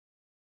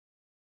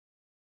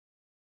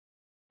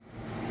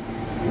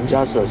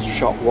Just a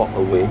short walk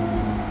away,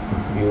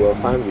 you will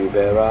find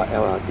Riviera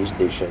LRT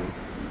station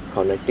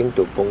connecting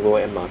to Punggol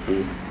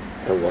MRT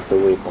and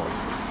Waterway point.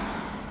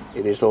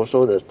 It is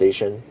also the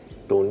station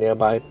to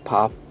nearby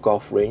Path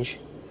Golf Range,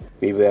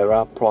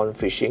 Riviera Prawn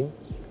Fishing,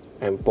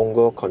 and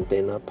Punggol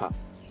Container Park.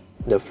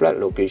 The flat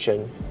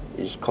location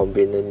is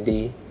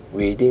conveniently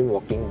within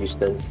walking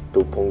distance to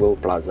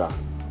Punggol Plaza,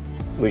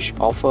 which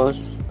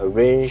offers a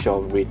range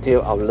of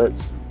retail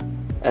outlets,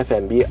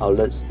 F&B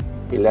outlets,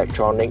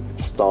 electronic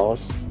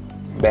stores,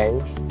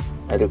 banks,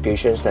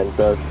 education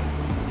centers,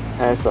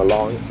 hair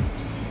salons,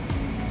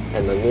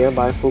 and a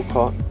nearby food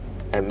court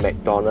and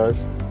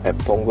McDonald's at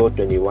Punggol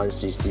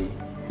 21cc.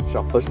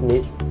 Shoppers'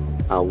 needs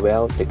are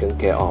well taken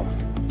care of.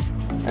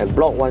 At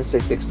Block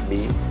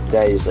 166B,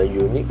 there is a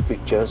unique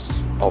features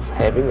of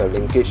having a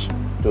linkage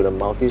to the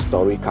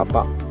multi-story car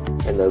park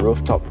and the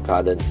rooftop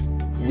garden.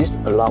 This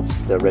allows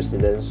the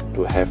residents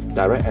to have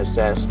direct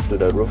access to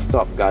the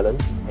rooftop garden,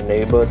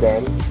 enable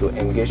them to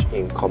engage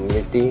in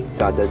community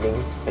gardening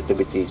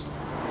activities.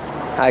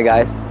 Hi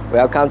guys,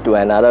 welcome to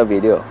another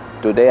video.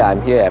 Today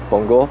I'm here at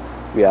Punggol.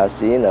 We are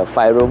seeing a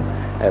 5-room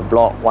at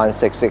Block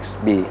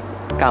 166B.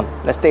 Come,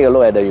 let's take a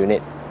look at the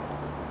unit.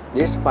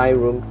 This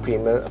 5-room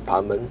premium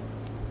apartment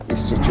is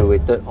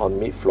situated on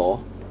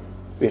mid-floor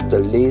with the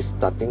lease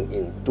starting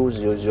in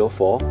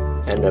 2004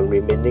 and a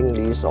remaining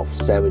lease of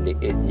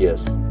 78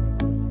 years.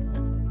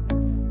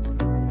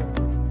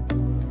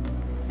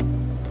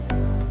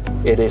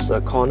 It is a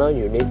corner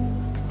unit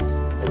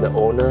and the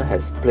owner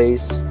has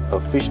placed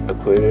a fish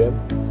aquarium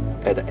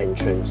at the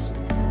entrance,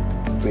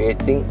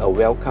 creating a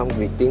welcome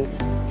greeting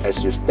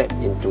as you step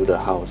into the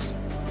house.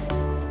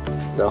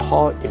 The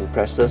hall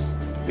impresses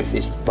with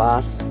its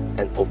vast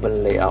and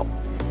open layout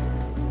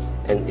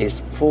and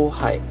its full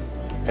height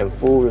and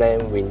full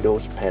length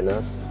windows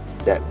panels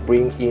that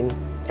bring in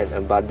an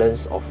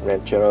abundance of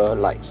natural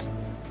lights.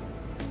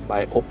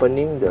 By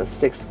opening the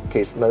 6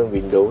 casement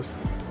windows,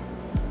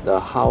 the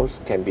house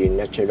can be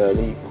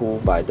naturally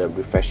cooled by the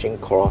refreshing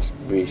cross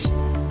breeze.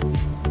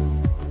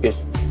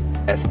 Its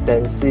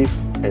extensive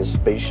and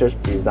spacious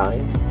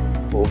design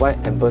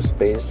provides ample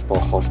space for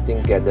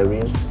hosting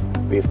gatherings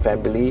with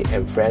family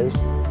and friends,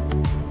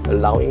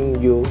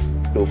 allowing you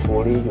to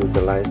fully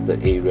utilize the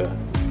area.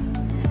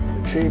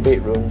 3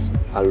 bedrooms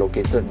are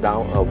located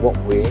down a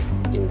walkway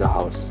in the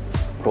house,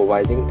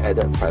 providing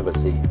added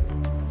privacy.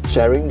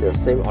 Sharing the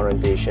same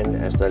orientation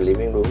as the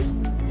living room,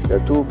 the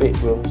 2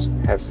 bedrooms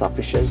have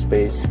sufficient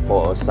space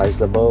for a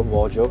sizable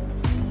wardrobe,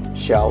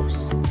 shelves,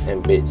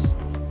 and beds.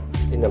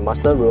 In the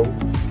master room,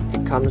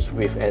 it comes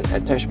with an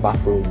attached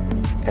bathroom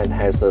and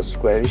has a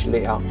squarish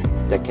layout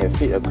that can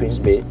fit a queen's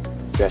bed,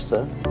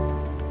 dresser,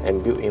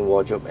 and built-in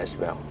wardrobe as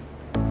well.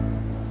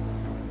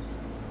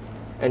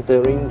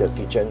 Entering the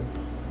kitchen,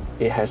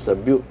 it has a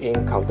built-in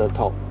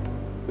countertop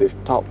with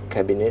top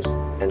cabinets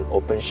and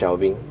open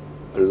shelving,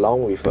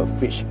 along with a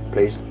fridge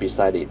placed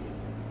beside it.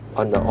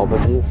 On the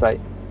opposite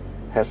side,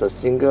 has a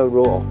single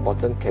row of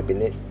bottom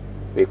cabinets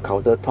with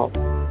countertop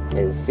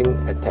and sink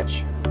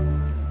attached.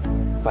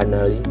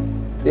 Finally,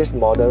 this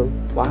modern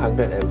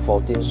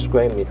 114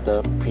 square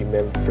meter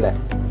premium flat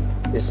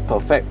is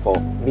perfect for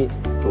mid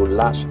to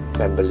large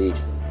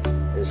families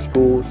and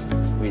schools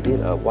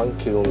within a 1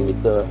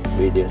 kilometer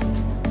radius.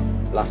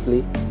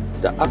 Lastly,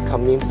 the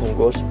upcoming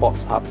Punggol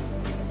Sports Hub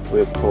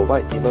will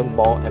provide even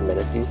more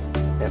amenities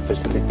and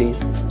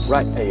facilities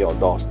right at your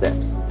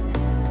doorsteps,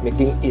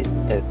 making it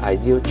an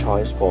ideal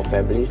choice for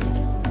families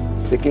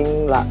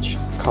seeking large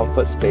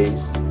comfort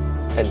space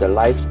and the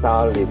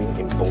lifestyle living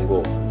in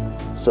Punggol.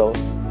 So,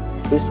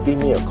 please give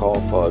me a call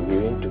for a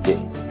viewing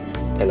today,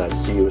 and I'll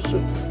see you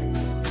soon.